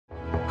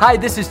Hi,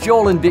 this is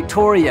Joel and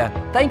Victoria.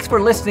 Thanks for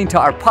listening to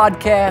our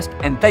podcast,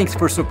 and thanks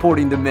for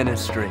supporting the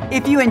ministry.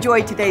 If you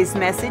enjoyed today's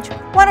message,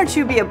 why don't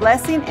you be a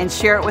blessing and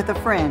share it with a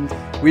friend?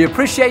 We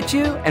appreciate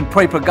you and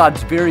pray for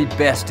God's very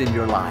best in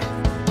your life.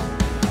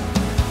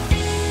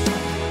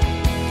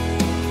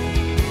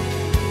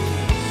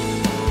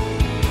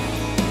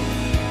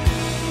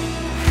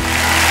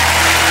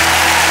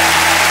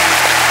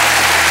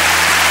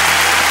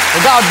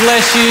 God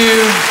bless you.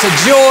 It's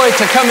a joy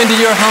to come into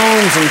your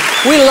homes,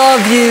 and we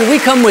love you. We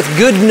come with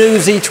good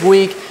news each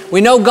week.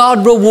 We know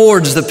God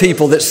rewards the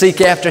people that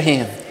seek after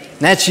Him. And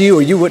that's you,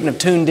 or you wouldn't have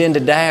tuned in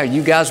today, or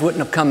you guys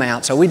wouldn't have come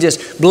out. So we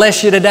just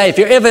bless you today. If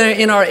you're ever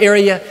in our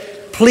area,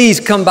 please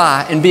come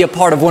by and be a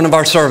part of one of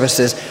our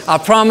services. I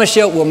promise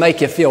you, it will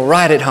make you feel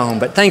right at home.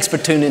 But thanks for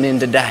tuning in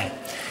today.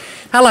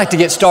 I like to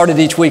get started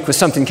each week with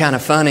something kind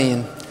of funny.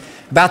 And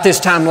about this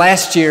time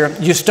last year,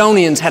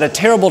 Houstonians had a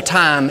terrible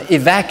time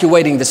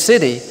evacuating the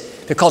city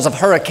because of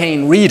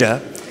Hurricane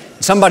Rita.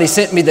 Somebody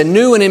sent me the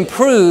new and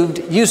improved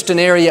Houston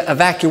area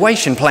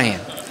evacuation plan.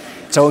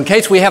 So in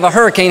case we have a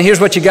hurricane, here's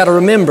what you got to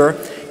remember.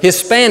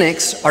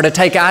 Hispanics are to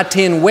take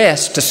I-10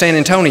 west to San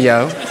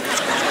Antonio.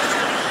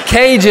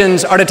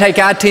 Cajuns are to take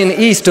I-10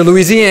 east to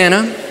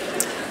Louisiana.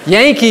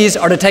 Yankees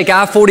are to take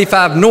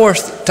I-45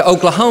 north to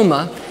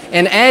Oklahoma.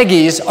 And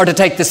Aggies are to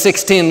take the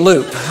 610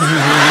 loop.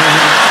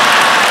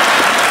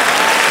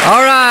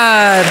 All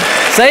right,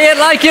 say it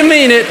like you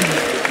mean it.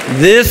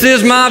 This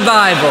is my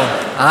Bible.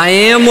 I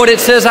am what it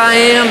says I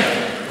am.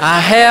 I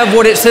have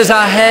what it says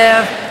I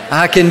have.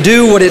 I can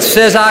do what it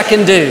says I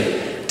can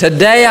do.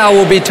 Today I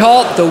will be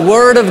taught the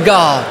Word of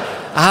God.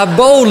 I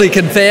boldly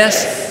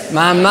confess,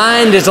 my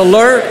mind is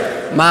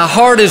alert, my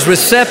heart is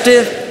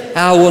receptive.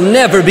 I will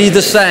never be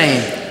the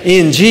same.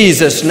 In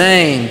Jesus'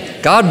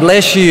 name, God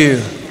bless you.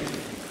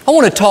 I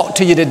want to talk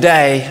to you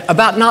today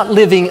about not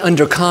living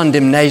under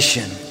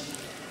condemnation.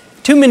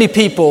 Too many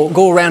people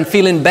go around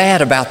feeling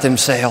bad about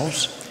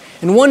themselves,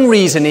 and one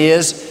reason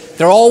is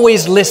they're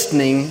always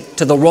listening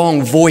to the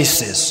wrong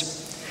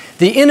voices.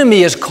 The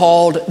enemy is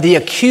called the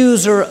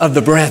accuser of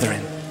the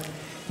brethren.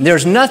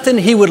 There's nothing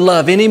he would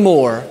love any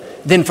more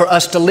than for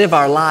us to live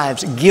our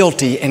lives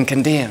guilty and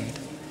condemned.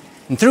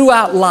 And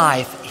throughout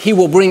life, he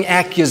will bring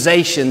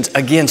accusations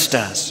against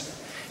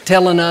us,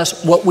 telling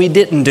us what we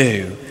didn't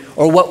do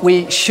or what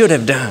we should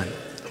have done.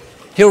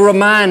 He'll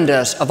remind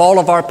us of all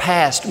of our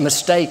past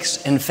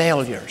mistakes and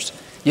failures.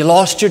 You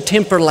lost your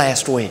temper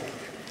last week.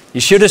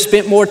 You should have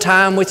spent more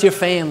time with your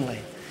family.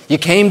 You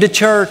came to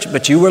church,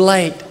 but you were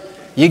late.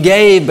 You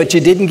gave, but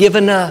you didn't give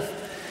enough.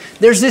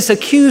 There's this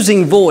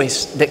accusing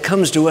voice that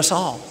comes to us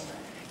all.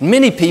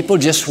 Many people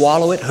just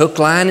swallow it, hook,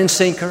 line, and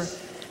sinker,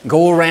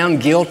 go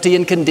around guilty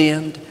and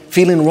condemned,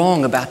 feeling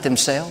wrong about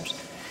themselves.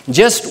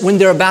 Just when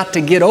they're about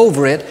to get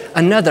over it,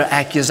 another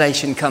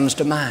accusation comes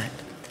to mind.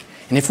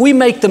 And if we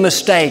make the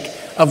mistake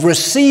of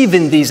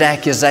receiving these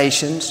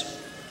accusations,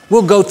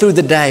 we'll go through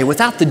the day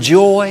without the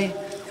joy,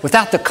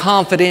 without the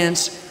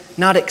confidence,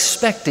 not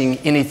expecting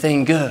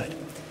anything good.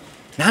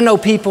 And I know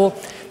people,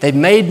 they've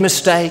made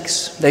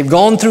mistakes, they've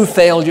gone through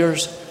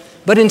failures,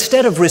 but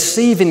instead of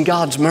receiving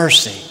God's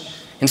mercy,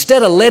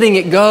 instead of letting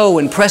it go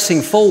and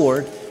pressing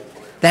forward,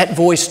 that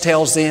voice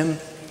tells them,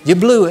 you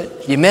blew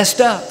it, you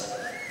messed up.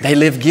 They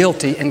live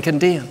guilty and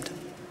condemned.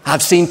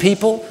 I've seen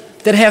people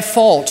that have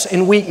faults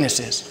and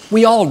weaknesses.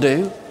 We all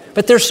do,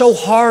 but they're so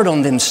hard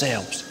on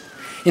themselves.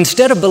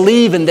 Instead of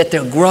believing that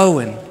they're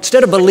growing,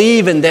 instead of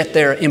believing that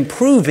they're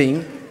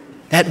improving,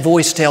 that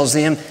voice tells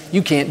them,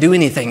 you can't do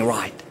anything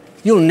right.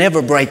 You'll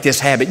never break this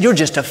habit. You're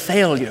just a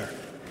failure.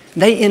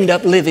 They end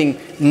up living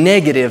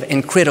negative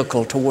and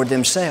critical toward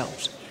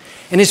themselves.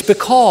 And it's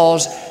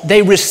because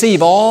they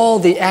receive all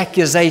the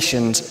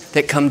accusations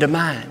that come to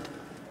mind.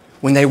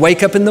 When they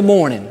wake up in the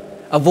morning,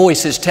 a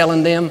voice is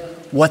telling them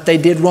what they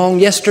did wrong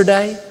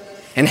yesterday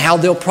and how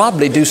they'll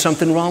probably do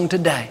something wrong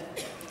today.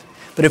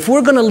 But if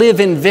we're going to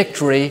live in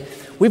victory,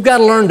 we've got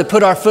to learn to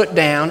put our foot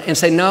down and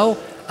say, no,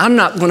 I'm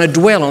not going to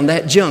dwell on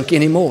that junk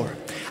anymore.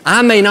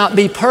 I may not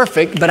be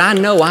perfect, but I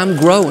know I'm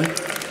growing.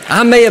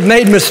 I may have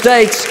made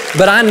mistakes,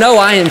 but I know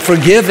I am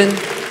forgiven.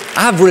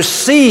 I've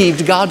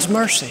received God's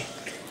mercy.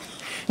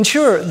 And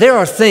sure, there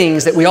are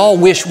things that we all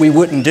wish we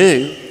wouldn't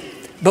do,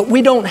 but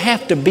we don't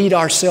have to beat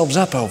ourselves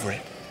up over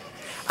it.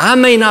 I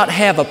may not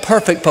have a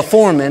perfect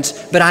performance,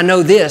 but I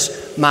know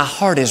this, my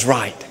heart is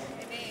right.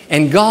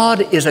 And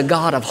God is a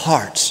God of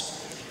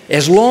hearts.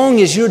 As long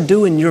as you're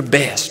doing your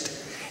best,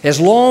 as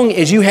long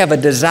as you have a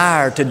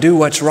desire to do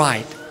what's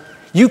right,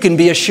 you can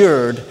be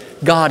assured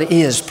God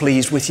is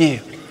pleased with you.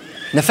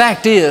 And the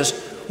fact is,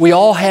 we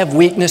all have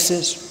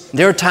weaknesses.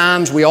 There are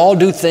times we all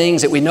do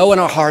things that we know in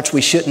our hearts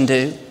we shouldn't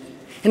do.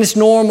 And it's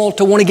normal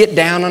to want to get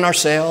down on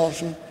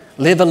ourselves and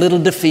live a little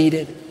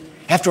defeated.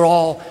 After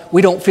all,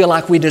 we don't feel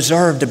like we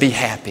deserve to be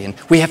happy, and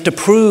we have to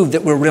prove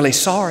that we're really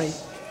sorry.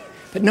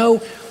 But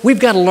no, we've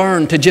got to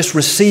learn to just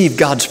receive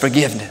God's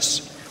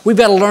forgiveness. We've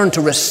got to learn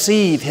to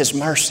receive His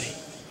mercy.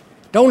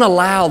 Don't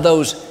allow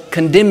those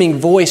condemning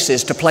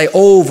voices to play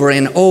over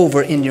and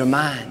over in your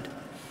mind.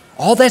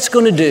 All that's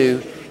going to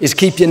do is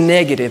keep you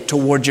negative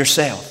toward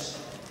yourself.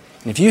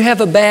 And if you have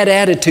a bad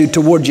attitude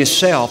toward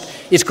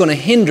yourself, it's going to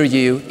hinder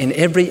you in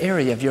every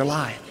area of your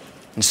life.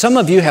 And some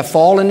of you have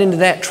fallen into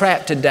that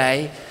trap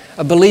today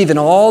of believing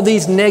all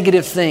these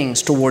negative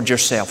things toward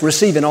yourself,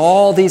 receiving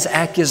all these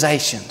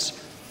accusations.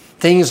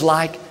 Things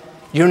like,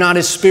 you're not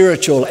as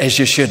spiritual as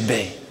you should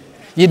be.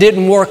 You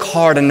didn't work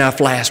hard enough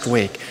last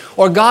week.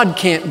 Or God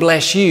can't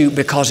bless you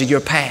because of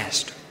your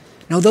past.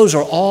 No, those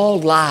are all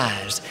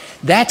lies.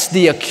 That's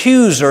the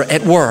accuser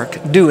at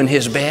work doing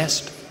his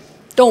best.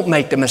 Don't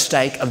make the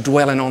mistake of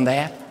dwelling on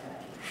that.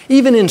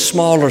 Even in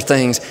smaller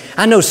things,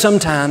 I know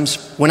sometimes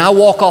when I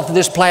walk off of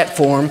this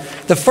platform,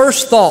 the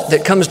first thought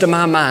that comes to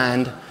my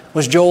mind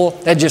was, Joel,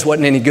 that just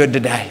wasn't any good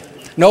today.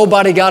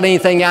 Nobody got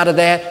anything out of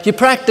that. You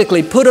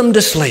practically put them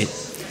to sleep.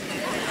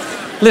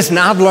 Listen,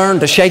 I've learned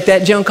to shake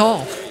that junk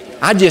off.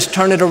 I just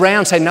turn it around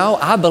and say, no,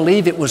 I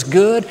believe it was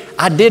good.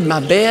 I did my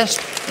best.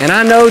 And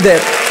I know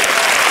that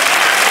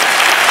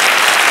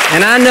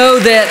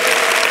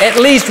at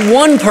least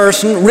one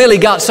person really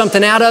got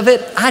something out of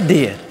it. I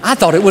did. I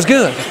thought it was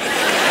good.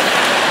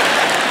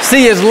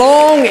 See, as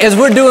long as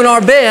we're doing our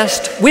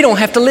best, we don't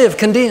have to live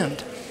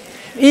condemned.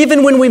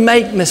 Even when we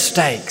make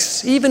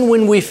mistakes, even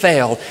when we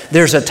fail,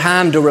 there's a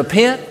time to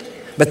repent,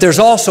 but there's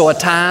also a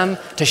time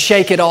to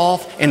shake it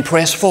off and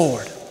press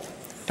forward.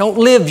 Don't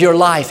live your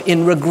life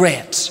in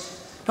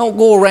regrets. Don't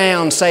go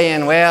around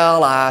saying,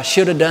 well, I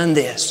should have done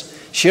this.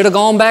 Should have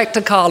gone back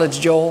to college,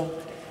 Joel.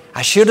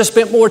 I should have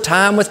spent more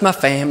time with my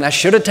family. I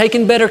should have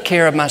taken better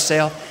care of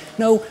myself.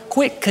 No,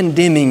 quit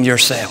condemning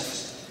yourself.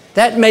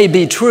 That may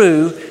be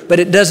true, but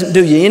it doesn't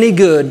do you any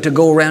good to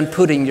go around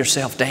putting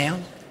yourself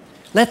down.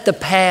 Let the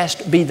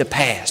past be the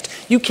past.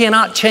 You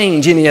cannot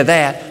change any of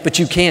that, but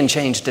you can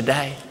change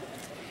today.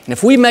 And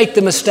if we make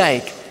the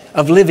mistake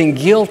of living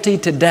guilty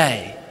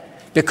today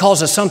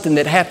because of something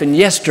that happened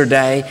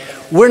yesterday,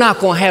 we're not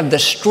going to have the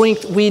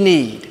strength we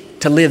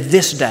need to live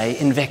this day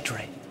in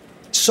victory.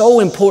 So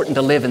important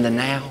to live in the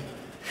now.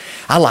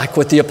 I like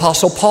what the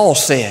Apostle Paul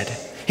said.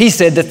 He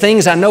said, the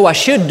things I know I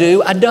should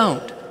do, I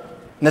don't.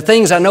 And the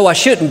things I know I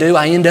shouldn't do,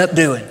 I end up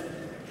doing.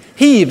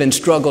 He even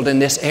struggled in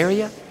this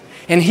area.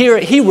 And here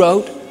he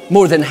wrote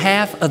more than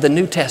half of the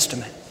New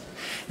Testament.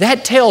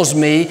 That tells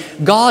me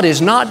God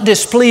is not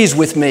displeased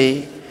with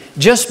me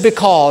just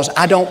because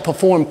I don't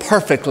perform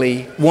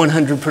perfectly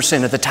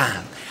 100% of the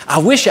time. I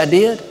wish I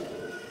did.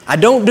 I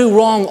don't do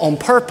wrong on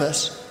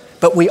purpose,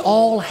 but we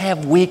all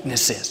have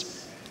weaknesses.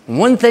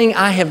 One thing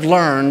I have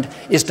learned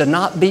is to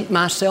not beat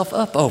myself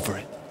up over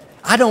it.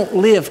 I don't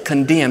live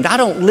condemned. I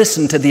don't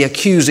listen to the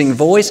accusing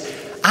voice.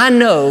 I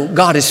know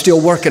God is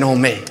still working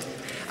on me.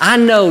 I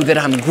know that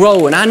I'm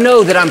growing. I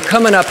know that I'm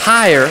coming up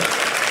higher.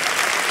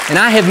 And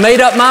I have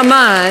made up my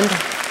mind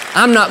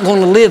I'm not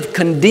going to live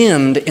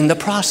condemned in the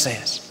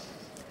process.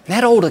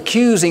 That old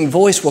accusing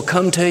voice will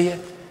come to you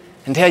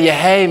and tell you,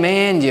 hey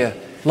man, you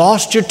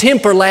lost your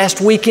temper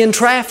last week in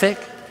traffic.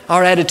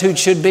 Our attitude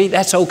should be,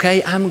 that's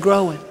okay, I'm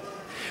growing.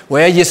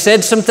 Well, you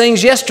said some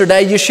things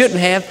yesterday you shouldn't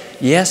have.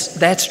 Yes,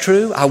 that's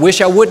true. I wish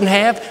I wouldn't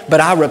have,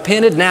 but I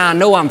repented. Now I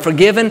know I'm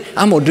forgiven.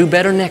 I'm going to do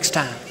better next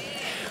time.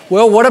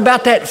 Well, what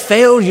about that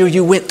failure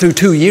you went through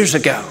 2 years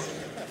ago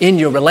in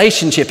your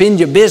relationship, in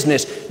your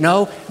business?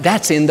 No,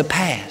 that's in the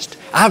past.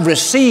 I've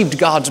received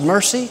God's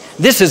mercy.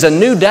 This is a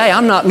new day.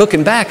 I'm not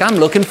looking back. I'm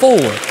looking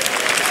forward.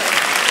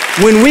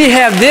 When we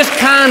have this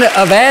kind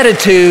of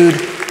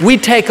attitude, we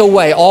take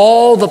away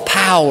all the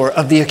power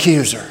of the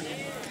accuser.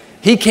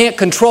 He can't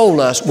control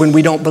us when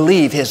we don't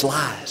believe his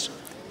lies.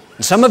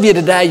 And some of you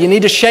today, you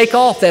need to shake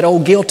off that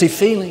old guilty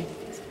feeling.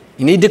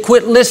 You need to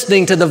quit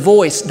listening to the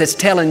voice that's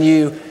telling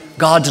you,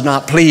 God's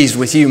not pleased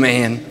with you,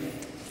 man.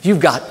 You've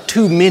got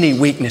too many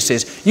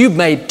weaknesses. You've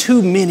made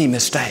too many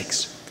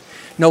mistakes.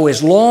 No,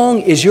 as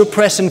long as you're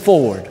pressing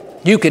forward,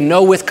 you can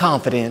know with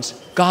confidence,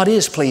 God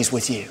is pleased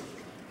with you.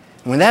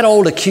 When that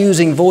old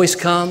accusing voice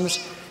comes,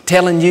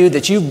 telling you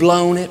that you've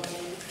blown it,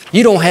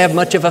 you don't have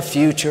much of a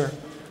future,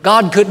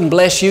 God couldn't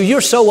bless you,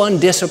 you're so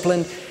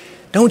undisciplined,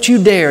 don't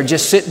you dare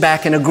just sit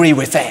back and agree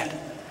with that.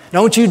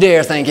 Don't you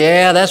dare think,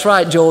 yeah, that's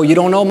right, Joel, you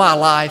don't know my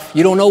life,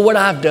 you don't know what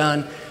I've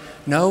done.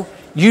 No,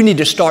 you need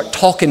to start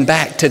talking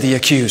back to the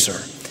accuser.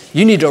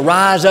 You need to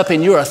rise up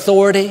in your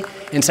authority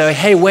and say,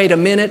 hey, wait a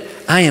minute,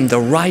 I am the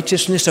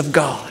righteousness of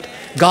God.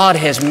 God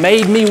has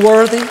made me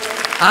worthy.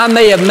 I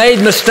may have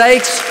made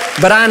mistakes,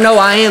 but I know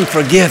I am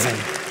forgiven.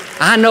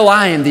 I know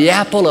I am the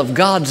apple of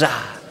God's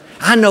eye.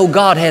 I know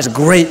God has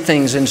great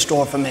things in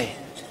store for me.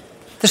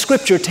 The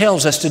Scripture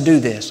tells us to do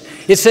this.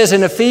 It says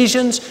in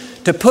Ephesians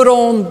to put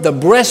on the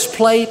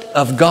breastplate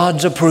of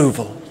God's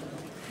approval.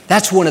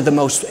 That's one of the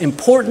most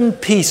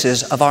important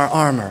pieces of our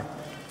armor.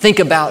 Think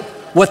about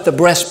what the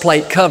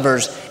breastplate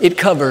covers. It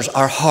covers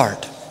our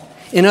heart.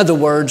 In other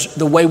words,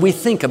 the way we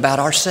think about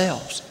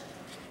ourselves.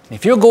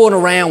 If you're going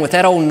around with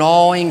that old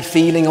gnawing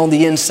feeling on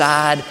the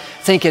inside,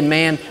 thinking,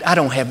 man, I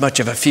don't have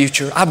much of a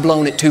future. I've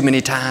blown it too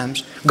many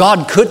times.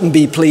 God couldn't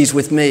be pleased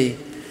with me.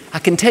 I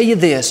can tell you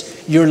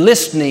this, you're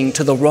listening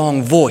to the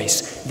wrong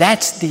voice.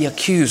 That's the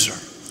accuser.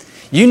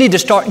 You need to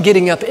start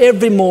getting up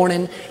every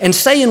morning and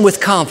saying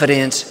with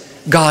confidence,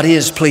 God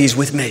is pleased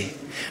with me.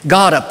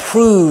 God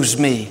approves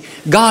me.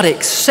 God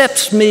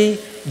accepts me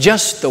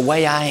just the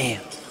way I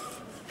am.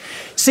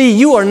 See,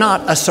 you are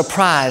not a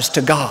surprise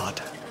to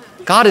God.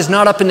 God is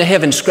not up in the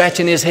heavens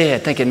scratching His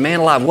head thinking, man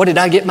alive, what did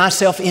I get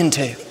myself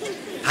into?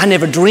 I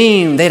never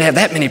dreamed they'd have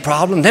that many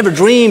problems. Never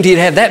dreamed He'd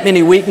have that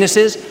many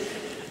weaknesses.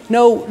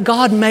 No,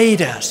 God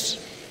made us.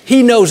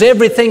 He knows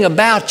everything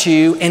about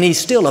you and He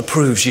still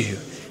approves you.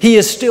 He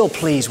is still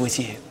pleased with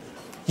you.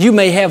 You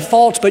may have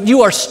faults, but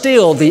you are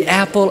still the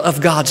apple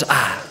of God's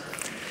eye.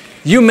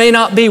 You may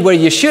not be where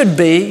you should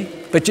be,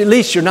 but at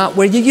least you're not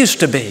where you used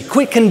to be.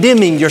 Quit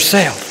condemning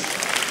yourself.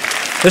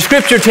 The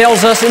Scripture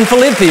tells us in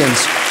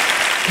Philippians,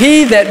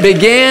 He that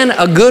began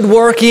a good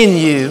work in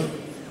you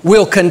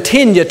will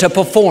continue to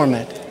perform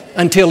it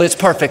until it's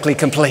perfectly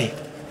complete.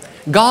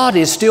 God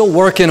is still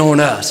working on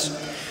us.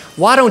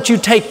 Why don't you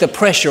take the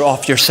pressure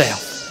off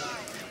yourself?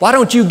 Why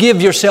don't you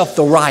give yourself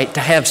the right to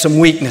have some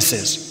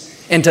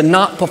weaknesses and to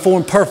not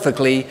perform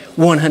perfectly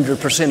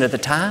 100% of the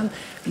time?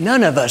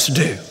 None of us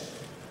do.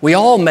 We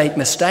all make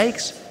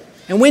mistakes.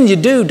 And when you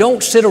do,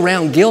 don't sit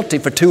around guilty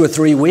for 2 or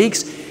 3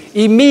 weeks.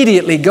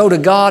 Immediately go to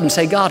God and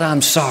say, God,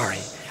 I'm sorry.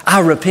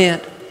 I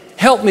repent.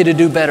 Help me to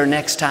do better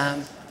next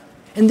time.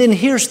 And then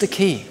here's the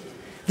key.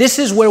 This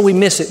is where we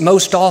miss it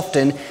most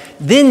often.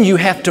 Then you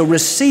have to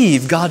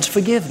receive God's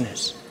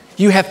forgiveness.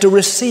 You have to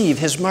receive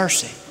His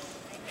mercy.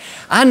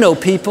 I know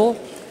people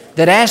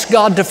that ask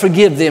God to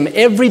forgive them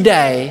every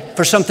day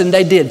for something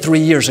they did 3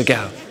 years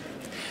ago.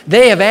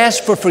 They have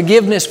asked for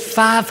forgiveness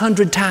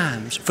 500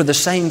 times for the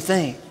same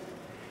thing.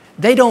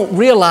 They don't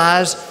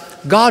realize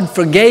God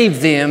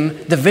forgave them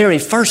the very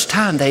first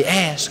time they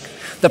asked.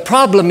 The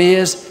problem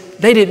is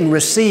they didn't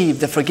receive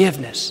the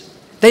forgiveness.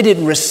 They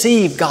didn't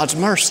receive God's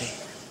mercy.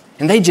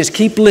 And they just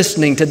keep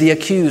listening to the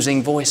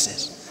accusing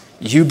voices.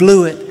 You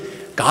blew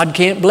it. God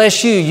can't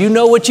bless you. You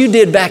know what you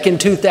did back in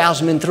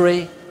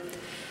 2003.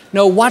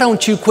 No, why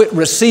don't you quit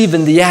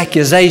receiving the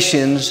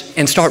accusations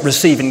and start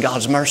receiving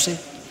God's mercy?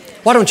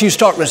 Why don't you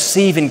start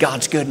receiving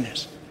God's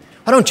goodness?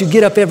 Why don't you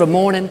get up every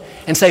morning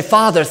and say,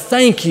 Father,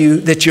 thank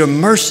you that your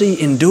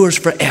mercy endures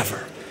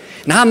forever.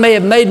 Now, I may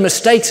have made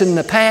mistakes in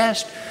the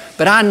past,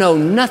 but I know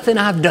nothing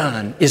I've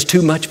done is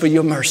too much for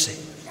your mercy.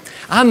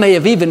 I may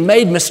have even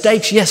made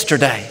mistakes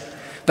yesterday,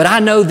 but I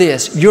know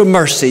this, your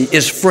mercy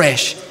is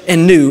fresh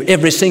and new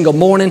every single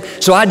morning,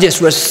 so I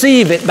just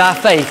receive it by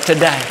faith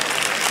today.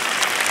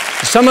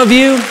 Some of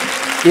you,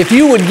 if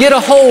you would get a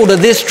hold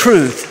of this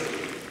truth,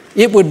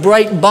 it would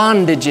break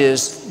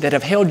bondages that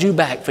have held you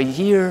back for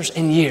years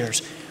and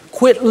years.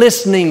 Quit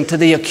listening to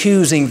the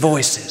accusing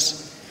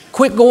voices.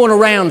 Quit going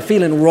around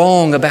feeling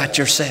wrong about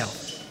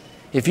yourself.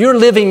 If you're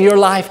living your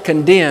life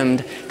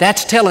condemned,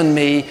 that's telling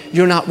me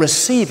you're not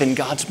receiving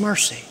God's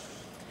mercy.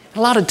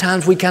 A lot of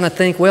times we kind of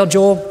think, well,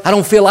 Joel, I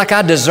don't feel like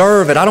I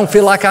deserve it. I don't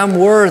feel like I'm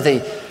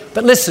worthy.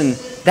 But listen,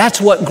 that's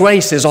what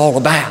grace is all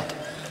about.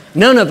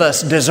 None of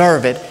us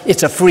deserve it.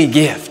 It's a free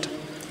gift.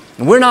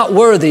 And we're not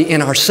worthy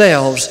in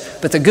ourselves,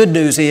 but the good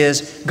news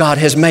is God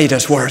has made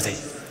us worthy.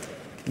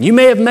 You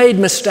may have made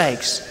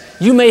mistakes.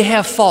 You may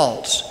have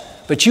faults,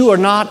 but you are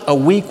not a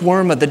weak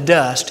worm of the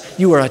dust.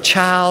 You are a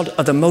child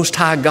of the Most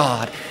High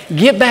God.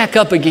 Get back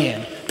up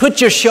again.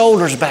 Put your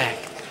shoulders back.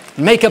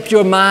 Make up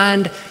your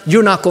mind.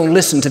 You're not going to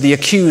listen to the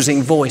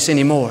accusing voice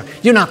anymore.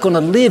 You're not going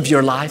to live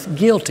your life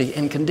guilty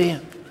and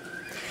condemned.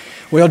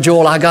 Well,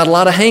 Joel, I got a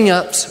lot of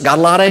hang-ups, got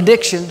a lot of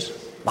addictions,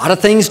 a lot of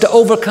things to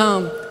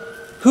overcome.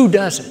 Who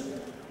doesn't?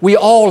 We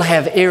all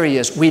have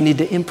areas we need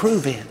to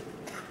improve in.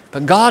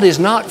 But God is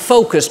not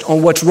focused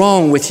on what's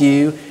wrong with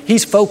you.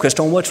 He's focused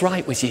on what's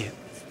right with you.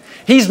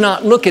 He's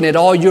not looking at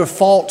all your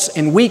faults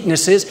and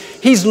weaknesses.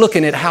 He's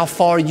looking at how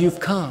far you've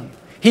come.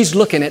 He's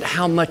looking at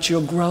how much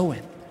you're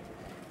growing.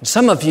 And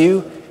some of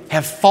you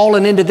have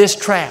fallen into this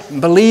trap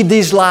and believed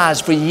these lies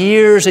for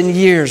years and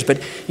years,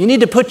 but you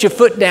need to put your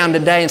foot down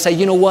today and say,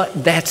 you know what?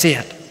 That's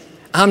it.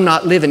 I'm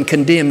not living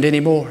condemned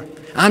anymore.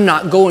 I'm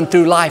not going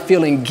through life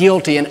feeling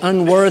guilty and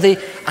unworthy.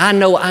 I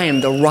know I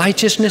am the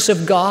righteousness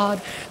of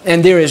God,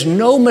 and there is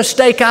no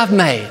mistake I've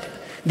made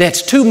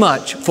that's too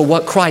much for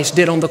what Christ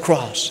did on the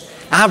cross.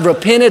 I've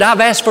repented.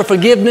 I've asked for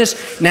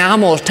forgiveness. Now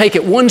I'm going to take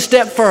it one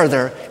step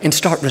further and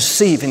start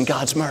receiving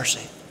God's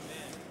mercy.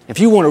 If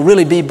you want to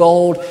really be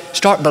bold,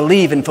 start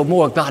believing for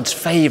more of God's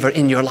favor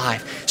in your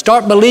life.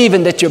 Start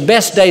believing that your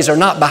best days are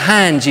not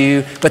behind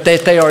you, but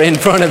that they are in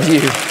front of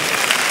you.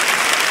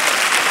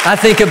 I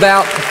think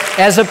about,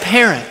 as a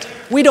parent,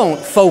 we don't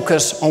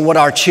focus on what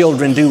our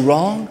children do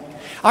wrong.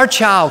 Our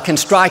child can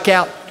strike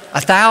out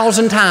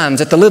 1,000 times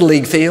at the Little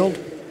League field,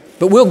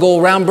 but we'll go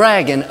around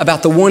bragging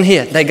about the one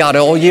hit they got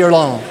all year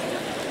long.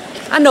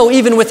 I know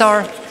even with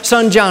our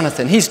son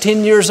Jonathan, he's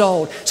 10 years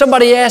old.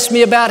 Somebody asked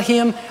me about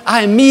him,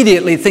 I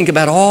immediately think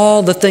about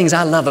all the things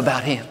I love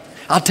about him.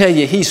 I'll tell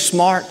you, he's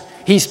smart,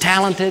 he's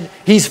talented,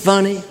 he's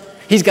funny,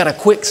 he's got a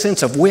quick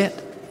sense of wit.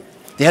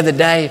 The other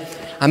day,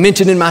 I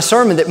mentioned in my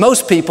sermon that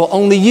most people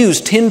only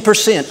use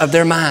 10% of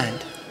their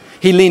mind.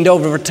 He leaned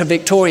over to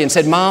Victoria and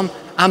said, Mom,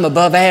 I'm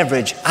above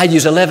average. I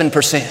use 11%.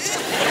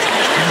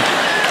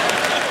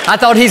 I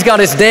thought he's got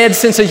his dad's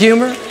sense of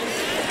humor.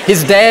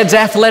 his dad's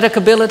athletic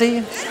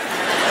ability,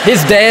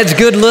 his dad's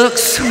good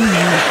looks.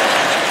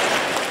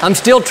 I'm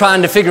still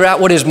trying to figure out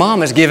what his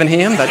mom has given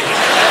him, but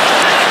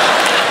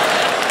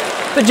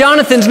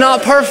Jonathan's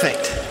not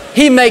perfect.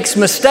 He makes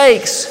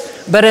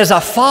mistakes, but as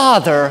a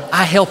father,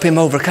 I help him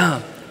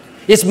overcome.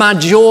 It's my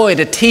joy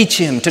to teach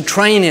him, to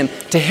train him,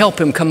 to help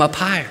him come up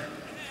higher.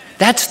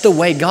 That's the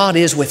way God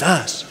is with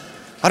us.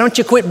 Why don't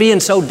you quit being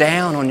so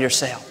down on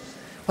yourself?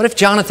 What if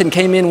Jonathan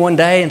came in one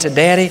day and said,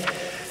 Daddy,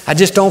 I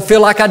just don't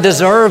feel like I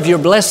deserve your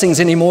blessings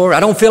anymore. I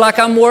don't feel like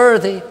I'm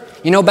worthy.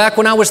 You know, back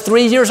when I was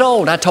 3 years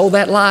old, I told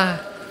that lie.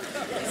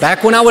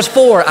 Back when I was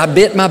 4, I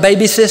bit my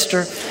baby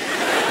sister.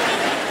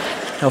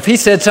 Now, if he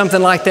said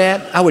something like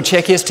that, I would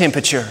check his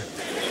temperature.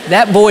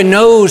 That boy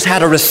knows how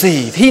to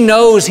receive. He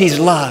knows he's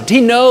loved.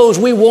 He knows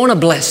we want to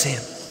bless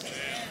him.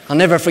 I'll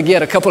never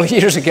forget, a couple of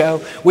years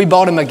ago, we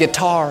bought him a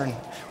guitar, and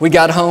we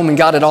got home and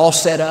got it all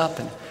set up.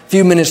 And a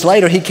few minutes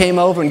later, he came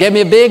over and gave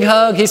me a big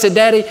hug. He said,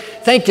 Daddy,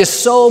 thank you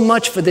so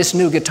much for this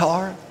new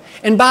guitar.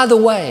 And by the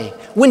way,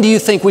 when do you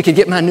think we could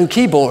get my new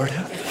keyboard?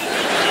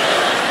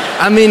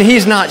 I mean,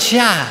 he's not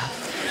shy.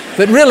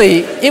 But really,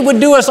 it would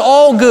do us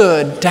all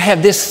good to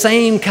have this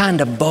same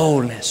kind of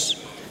boldness.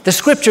 The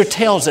Scripture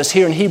tells us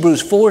here in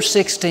Hebrews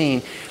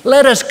 4:16,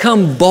 let us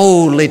come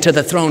boldly to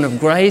the throne of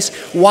grace.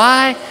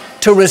 Why?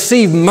 To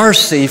receive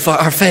mercy for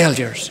our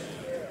failures.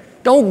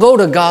 Don't go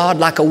to God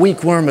like a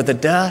weak worm of the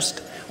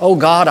dust. Oh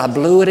God, I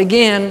blew it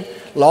again,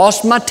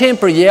 lost my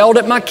temper, yelled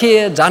at my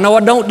kids. I know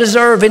I don't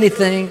deserve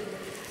anything.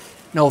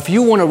 No, if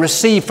you want to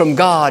receive from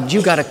God,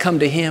 you got to come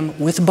to Him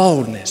with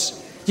boldness.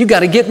 You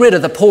got to get rid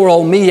of the poor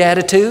old me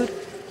attitude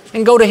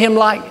and go to Him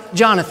like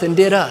Jonathan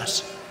did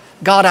us.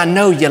 God, I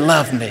know you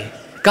love me.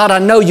 God, I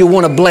know you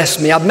want to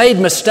bless me. I've made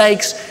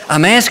mistakes.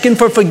 I'm asking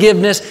for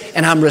forgiveness,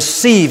 and I'm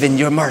receiving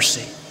your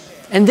mercy.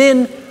 And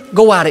then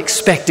go out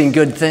expecting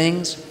good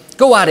things.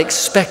 Go out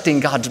expecting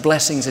God's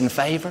blessings and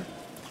favor.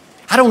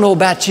 I don't know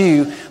about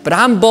you, but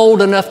I'm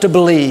bold enough to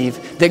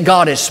believe that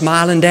God is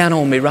smiling down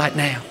on me right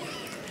now.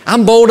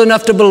 I'm bold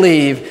enough to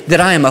believe that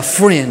I am a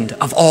friend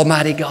of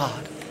Almighty God.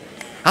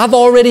 I've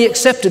already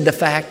accepted the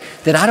fact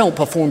that I don't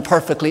perform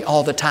perfectly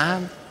all the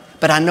time,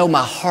 but I know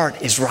my heart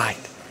is right.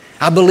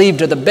 I believe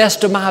to the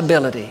best of my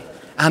ability,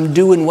 I'm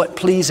doing what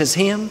pleases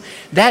Him.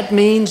 That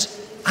means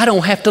I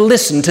don't have to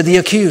listen to the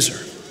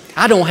accuser.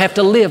 I don't have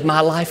to live my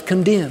life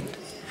condemned.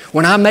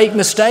 When I make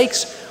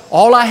mistakes,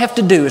 all I have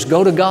to do is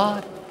go to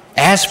God,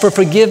 ask for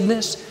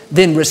forgiveness,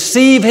 then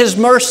receive His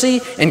mercy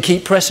and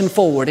keep pressing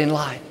forward in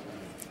life.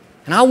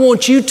 And I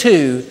want you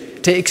too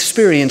to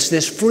experience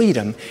this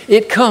freedom.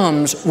 It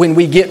comes when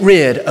we get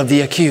rid of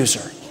the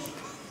accuser.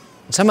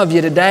 And some of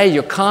you today,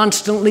 you're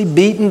constantly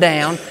beaten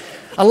down.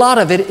 A lot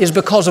of it is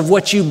because of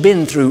what you've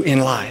been through in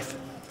life.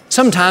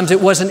 Sometimes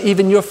it wasn't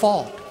even your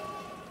fault.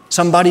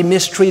 Somebody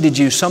mistreated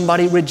you,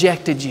 somebody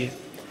rejected you.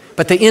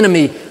 But the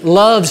enemy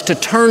loves to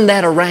turn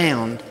that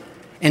around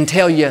and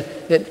tell you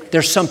that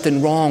there's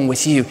something wrong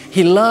with you.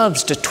 He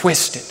loves to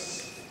twist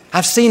it.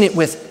 I've seen it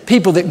with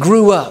people that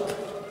grew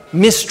up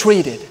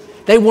mistreated.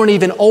 They weren't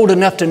even old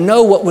enough to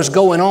know what was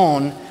going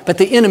on, but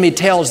the enemy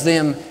tells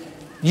them,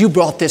 you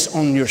brought this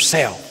on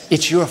yourself.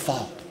 It's your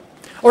fault.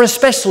 Or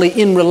especially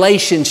in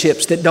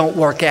relationships that don't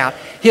work out.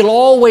 He'll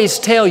always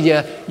tell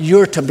you,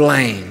 you're to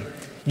blame.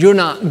 You're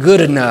not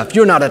good enough.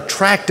 You're not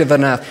attractive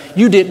enough.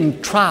 You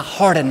didn't try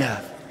hard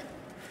enough.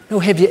 No,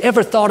 have you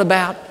ever thought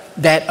about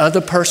that other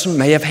person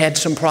may have had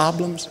some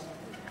problems?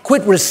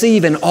 Quit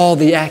receiving all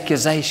the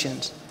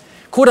accusations.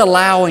 Quit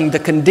allowing the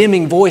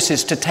condemning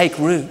voices to take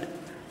root.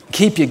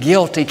 Keep you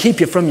guilty, keep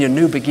you from your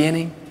new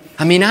beginning.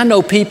 I mean, I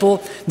know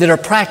people that are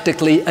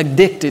practically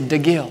addicted to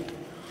guilt.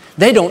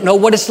 They don't know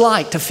what it's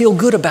like to feel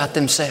good about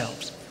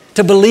themselves,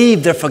 to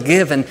believe they're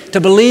forgiven,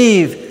 to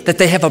believe that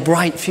they have a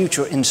bright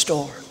future in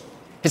store.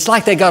 It's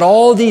like they got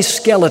all these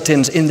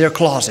skeletons in their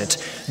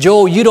closets.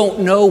 Joel, you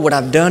don't know what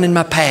I've done in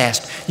my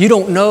past. You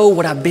don't know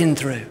what I've been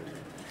through.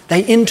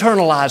 They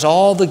internalize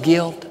all the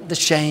guilt, the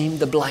shame,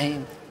 the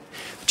blame.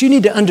 But you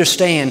need to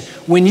understand,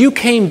 when you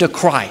came to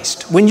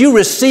Christ, when you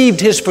received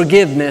His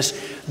forgiveness,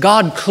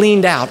 God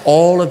cleaned out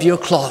all of your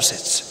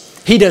closets.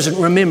 He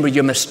doesn't remember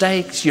your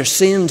mistakes, your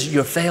sins,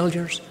 your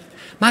failures.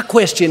 My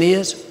question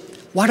is,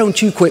 why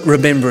don't you quit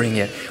remembering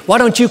it? Why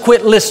don't you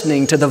quit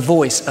listening to the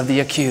voice of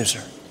the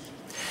accuser?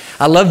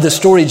 I love the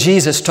story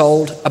Jesus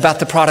told about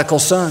the prodigal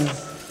son.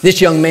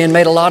 This young man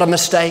made a lot of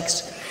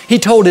mistakes. He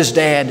told his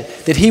dad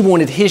that he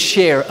wanted his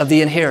share of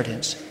the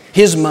inheritance,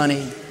 his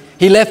money.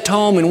 He left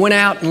home and went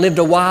out and lived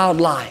a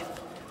wild life,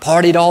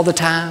 partied all the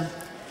time.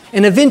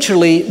 And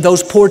eventually,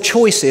 those poor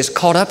choices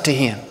caught up to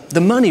him.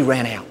 The money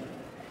ran out.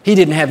 He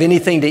didn't have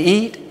anything to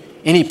eat,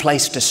 any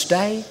place to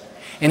stay,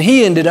 and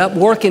he ended up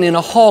working in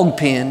a hog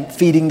pen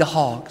feeding the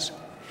hogs.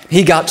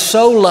 He got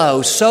so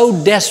low,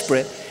 so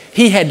desperate,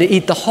 he had to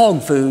eat the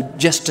hog food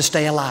just to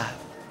stay alive.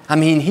 I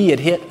mean, he had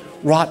hit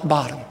rock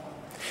bottom.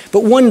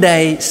 But one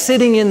day,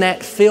 sitting in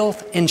that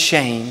filth and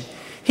shame,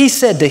 he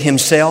said to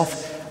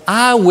himself,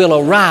 I will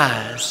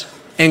arise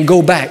and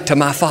go back to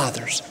my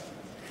father's.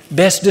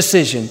 Best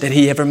decision that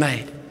he ever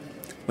made.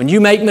 When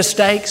you make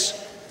mistakes,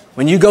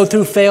 When you go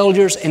through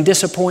failures and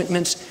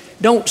disappointments,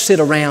 don't sit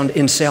around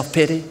in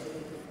self-pity.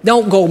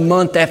 Don't go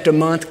month after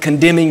month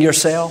condemning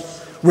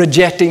yourself,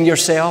 rejecting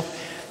yourself.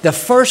 The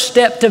first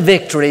step to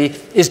victory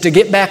is to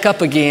get back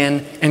up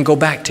again and go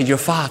back to your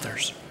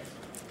Father's.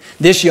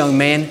 This young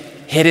man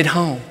headed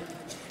home.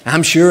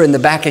 I'm sure in the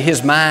back of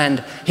his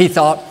mind, he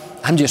thought,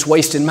 I'm just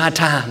wasting my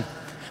time.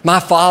 My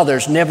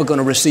father's never going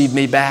to receive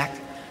me back.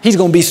 He's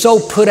going to be so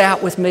put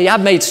out with me.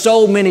 I've made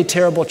so many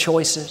terrible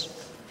choices.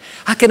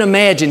 I can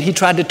imagine he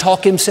tried to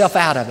talk himself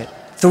out of it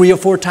 3 or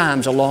 4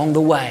 times along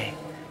the way,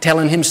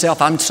 telling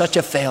himself, I'm such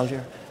a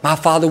failure. My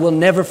father will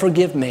never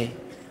forgive me.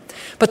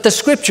 But the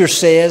scripture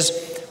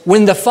says,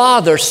 when the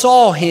father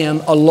saw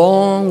him a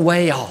long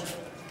way off,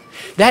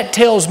 that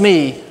tells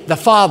me the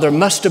father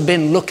must have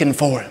been looking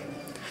for him.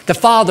 The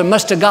father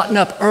must have gotten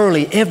up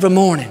early every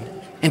morning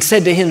and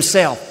said to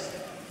himself,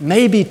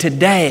 maybe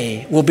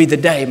today will be the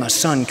day my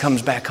son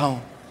comes back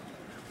home.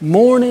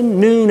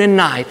 Morning, noon, and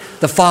night,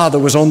 the father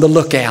was on the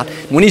lookout.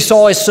 When he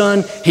saw his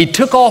son, he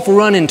took off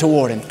running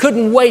toward him.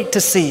 Couldn't wait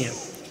to see him.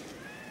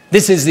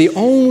 This is the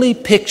only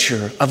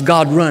picture of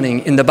God running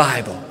in the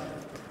Bible.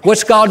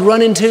 What's God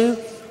running to?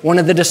 One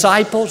of the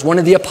disciples, one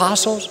of the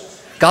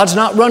apostles? God's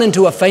not running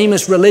to a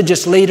famous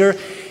religious leader.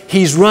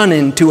 He's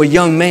running to a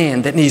young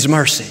man that needs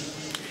mercy.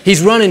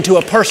 He's running to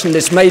a person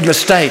that's made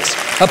mistakes,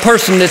 a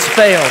person that's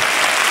failed.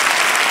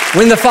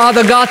 When the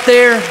father got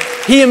there,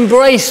 he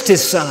embraced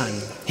his son.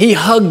 He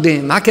hugged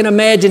him. I can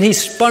imagine he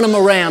spun him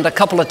around a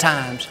couple of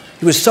times.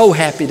 He was so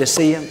happy to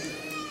see him.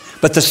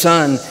 But the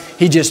son,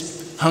 he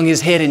just hung his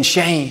head in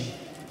shame.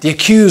 The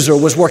accuser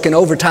was working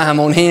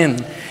overtime on him.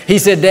 He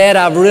said, Dad,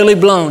 I've really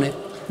blown it,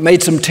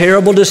 made some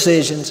terrible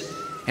decisions,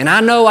 and I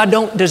know I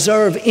don't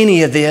deserve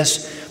any of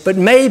this, but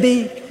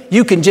maybe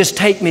you can just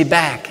take me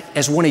back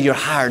as one of your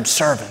hired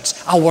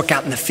servants. I'll work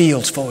out in the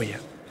fields for you.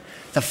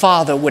 The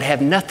father would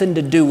have nothing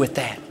to do with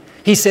that.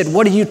 He said,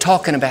 what are you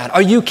talking about?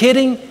 Are you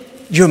kidding?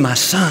 You're my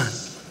son.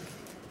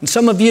 And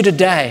some of you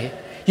today,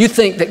 you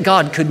think that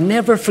God could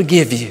never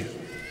forgive you.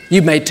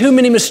 You've made too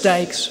many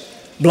mistakes,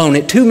 blown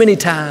it too many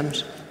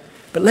times.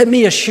 But let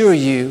me assure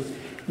you,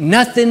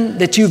 nothing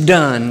that you've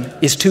done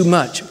is too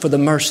much for the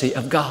mercy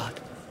of God.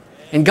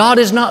 And God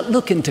is not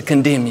looking to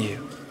condemn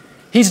you.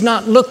 He's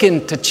not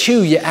looking to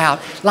chew you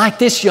out like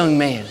this young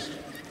man.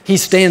 He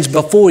stands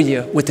before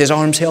you with his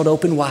arms held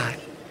open wide.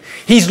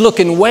 He's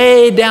looking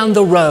way down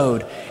the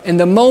road, and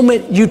the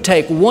moment you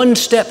take one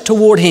step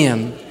toward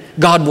Him,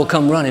 God will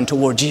come running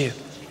towards you.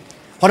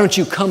 Why don't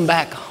you come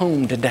back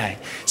home today?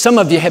 Some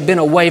of you have been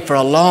away for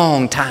a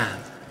long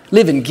time,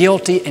 living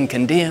guilty and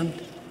condemned,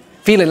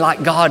 feeling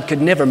like God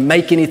could never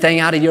make anything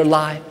out of your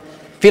life,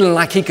 feeling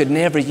like He could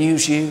never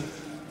use you.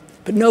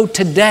 But no,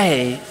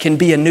 today can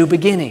be a new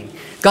beginning.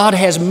 God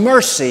has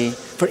mercy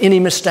for any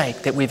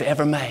mistake that we've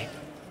ever made.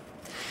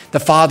 The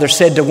father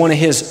said to one of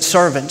his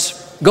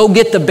servants, go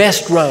get the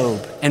best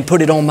robe and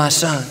put it on my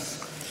son.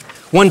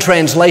 One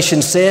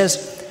translation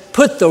says,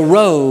 put the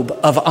robe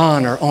of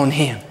honor on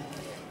him.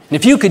 And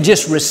if you could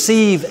just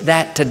receive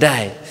that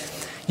today,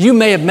 you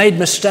may have made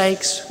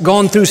mistakes,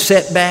 gone through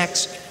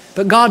setbacks,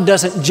 but God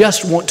doesn't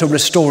just want to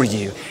restore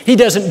you. He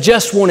doesn't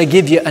just want to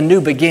give you a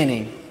new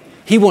beginning.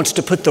 He wants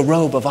to put the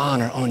robe of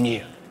honor on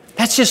you.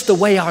 That's just the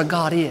way our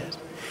God is.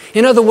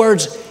 In other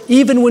words,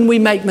 even when we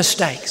make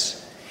mistakes,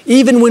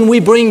 even when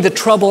we bring the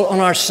trouble on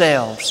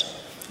ourselves,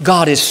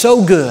 God is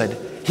so good,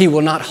 He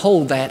will not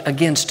hold that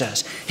against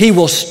us. He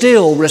will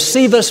still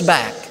receive us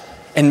back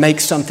and make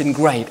something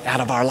great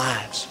out of our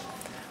lives.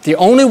 The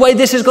only way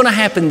this is going to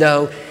happen,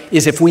 though,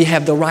 is if we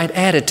have the right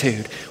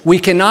attitude. We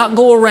cannot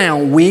go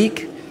around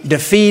weak,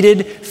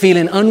 defeated,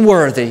 feeling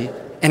unworthy,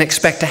 and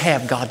expect to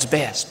have God's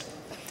best.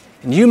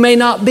 And you may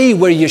not be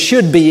where you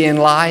should be in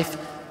life,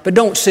 but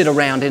don't sit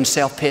around in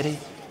self-pity.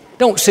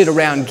 Don't sit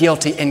around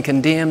guilty and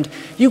condemned.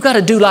 You've got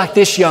to do like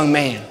this young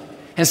man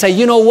and say,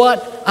 you know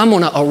what? I'm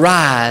going to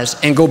arise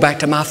and go back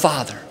to my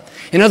Father.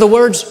 In other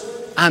words,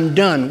 I'm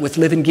done with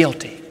living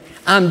guilty.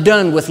 I'm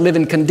done with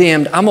living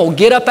condemned. I'm going to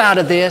get up out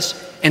of this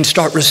and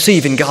start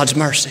receiving God's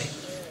mercy.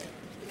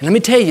 And let me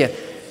tell you,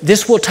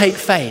 this will take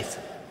faith,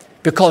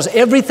 because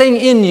everything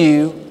in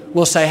you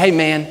will say, hey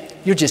man,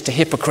 you're just a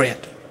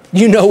hypocrite.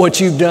 You know what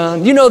you've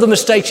done. You know the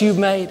mistakes you've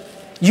made.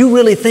 You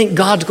really think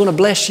God's going to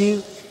bless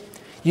you?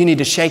 You need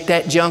to shake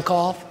that junk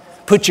off,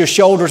 put your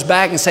shoulders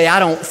back and say, I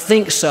don't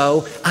think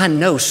so, I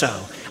know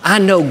so. I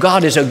know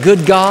God is a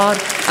good God.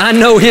 I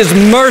know His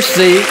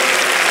mercy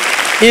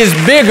is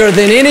bigger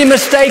than any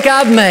mistake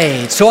I've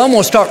made. So I'm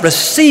going to start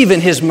receiving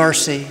His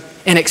mercy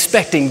and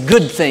expecting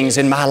good things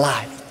in my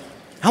life.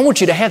 I want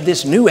you to have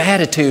this new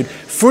attitude,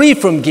 free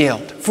from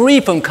guilt, free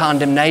from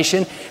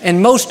condemnation,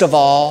 and most of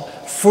all,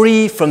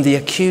 free from the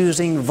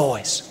accusing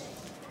voice.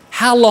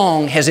 How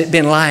long has it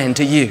been lying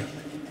to you,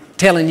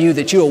 telling you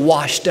that you're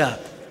washed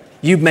up,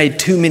 you've made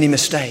too many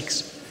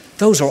mistakes?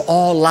 Those are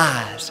all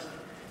lies.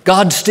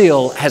 God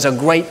still has a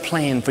great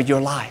plan for your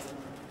life.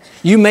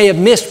 You may have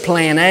missed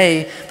plan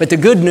A, but the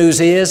good news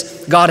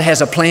is God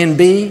has a plan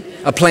B,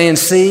 a plan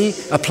C,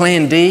 a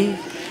plan D.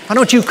 Why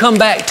don't you come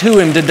back to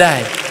Him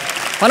today?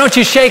 Why don't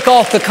you shake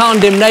off the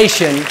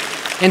condemnation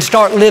and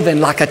start living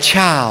like a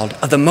child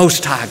of the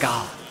Most High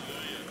God?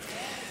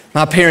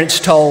 My parents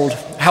told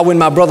how when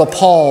my brother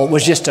Paul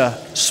was just a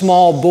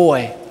small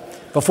boy,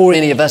 before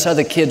any of us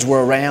other kids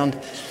were around,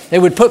 they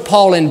would put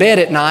Paul in bed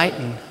at night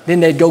and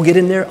then they'd go get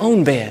in their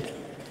own bed.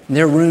 And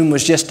their room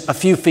was just a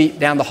few feet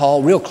down the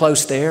hall, real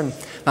close there. And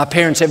my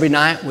parents every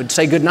night would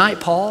say, "Good night,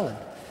 Paul." And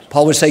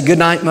Paul would say, "Good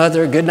night,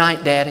 Mother. Good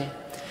night, Daddy."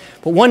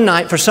 But one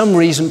night, for some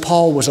reason,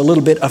 Paul was a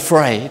little bit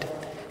afraid.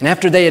 And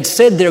after they had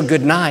said their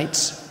good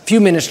nights, a few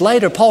minutes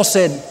later, Paul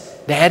said,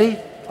 "Daddy,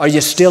 are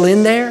you still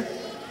in there?"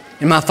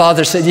 And my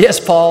father said, "Yes,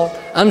 Paul,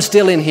 I'm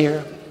still in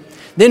here."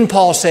 Then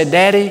Paul said,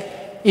 "Daddy,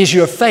 is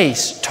your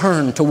face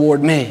turned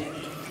toward me?"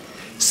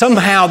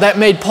 Somehow that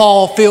made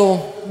Paul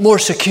feel more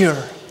secure,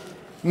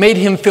 made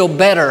him feel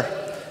better,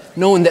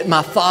 knowing that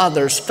my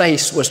father's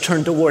face was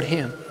turned toward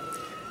him.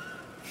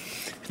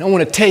 And I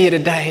want to tell you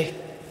today,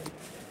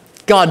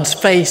 God's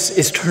face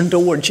is turned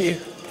towards you.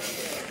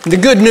 And the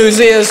good news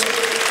is,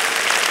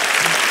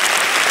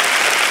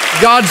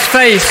 God's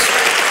face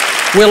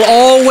will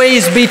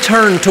always be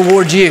turned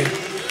towards you.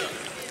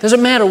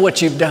 Doesn't matter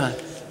what you've done.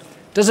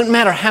 Doesn't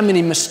matter how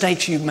many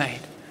mistakes you've made.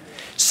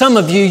 Some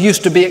of you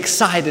used to be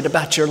excited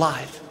about your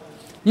life.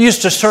 You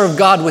used to serve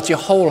God with your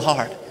whole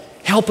heart,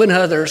 helping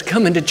others,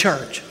 coming to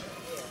church.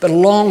 But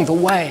along the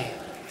way,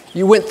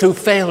 you went through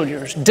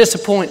failures,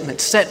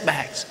 disappointments,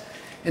 setbacks.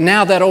 And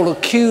now that old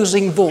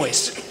accusing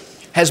voice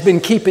has been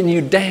keeping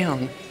you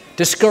down,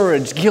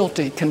 discouraged,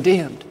 guilty,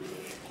 condemned.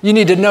 You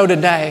need to know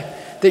today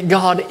that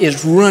God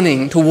is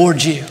running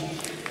towards you.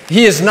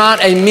 He is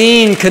not a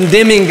mean,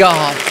 condemning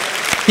God.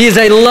 He is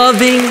a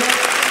loving,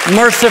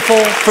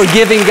 merciful,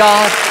 forgiving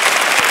God.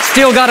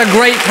 Still got a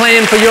great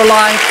plan for your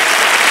life.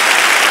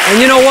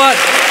 And you know what?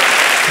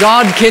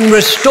 God can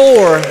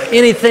restore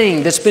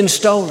anything that's been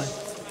stolen.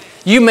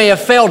 You may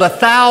have failed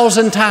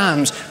 1,000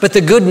 times, but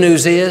the good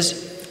news is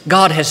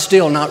God has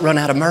still not run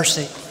out of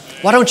mercy.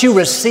 Why don't you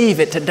receive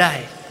it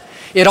today?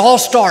 It all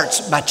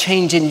starts by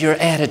changing your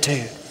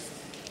attitude.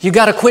 You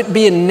got to quit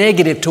being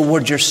negative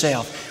toward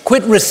yourself.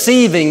 Quit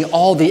receiving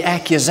all the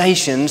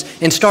accusations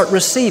and start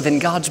receiving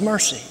God's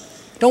mercy.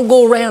 Don't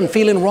go around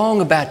feeling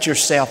wrong about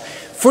yourself.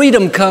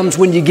 Freedom comes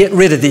when you get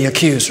rid of the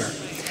accuser.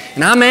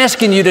 And I'm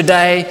asking you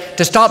today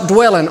to stop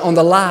dwelling on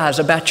the lies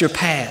about your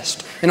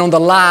past and on the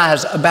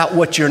lies about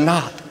what you're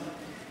not.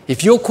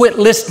 If you'll quit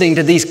listening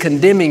to these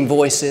condemning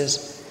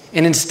voices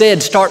and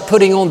instead start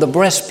putting on the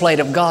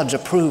breastplate of God's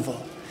approval,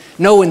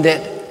 knowing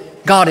that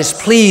God is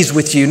pleased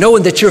with you,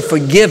 knowing that you're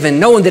forgiven,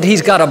 knowing that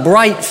He's got a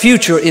bright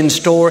future in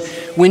store.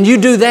 When you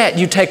do that,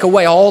 you take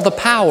away all the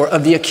power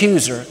of the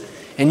accuser,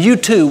 and you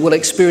too will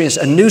experience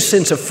a new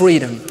sense of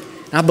freedom.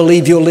 I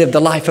believe you'll live the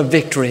life of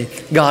victory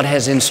God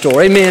has in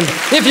store. Amen.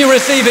 If you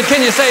receive it,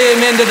 can you say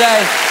amen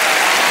today?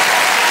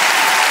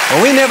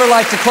 Well, we never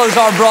like to close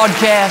our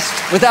broadcast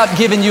without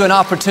giving you an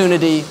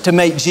opportunity to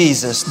make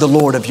Jesus the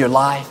Lord of your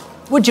life.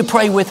 Would you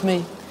pray with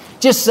me?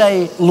 Just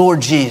say,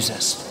 "Lord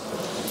Jesus,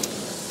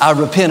 I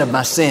repent of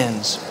my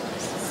sins.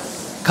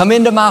 Come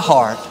into my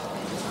heart.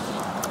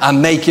 I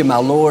make you my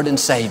Lord and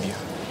Savior."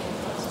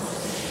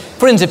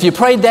 Friends, if you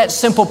prayed that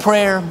simple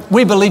prayer,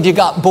 we believe you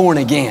got born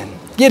again.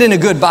 Get in a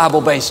good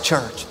Bible-based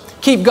church.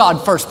 Keep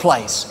God first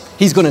place.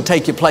 He's going to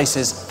take you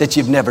places that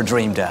you've never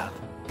dreamed of.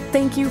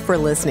 Thank you for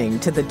listening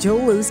to the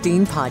Joel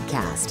Osteen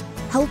Podcast.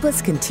 Help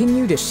us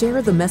continue to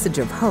share the message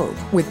of hope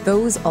with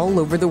those all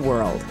over the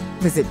world.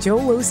 Visit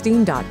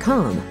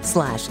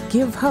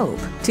joelosteen.com/give hope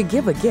to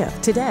give a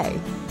gift today.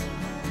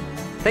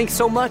 Thanks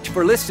so much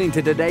for listening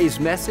to today's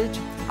message.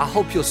 I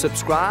hope you'll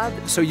subscribe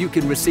so you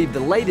can receive the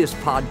latest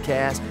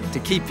podcast to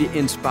keep you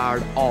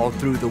inspired all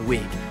through the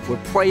week. We're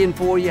praying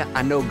for you.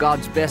 I know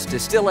God's best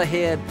is still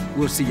ahead.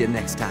 We'll see you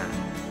next time.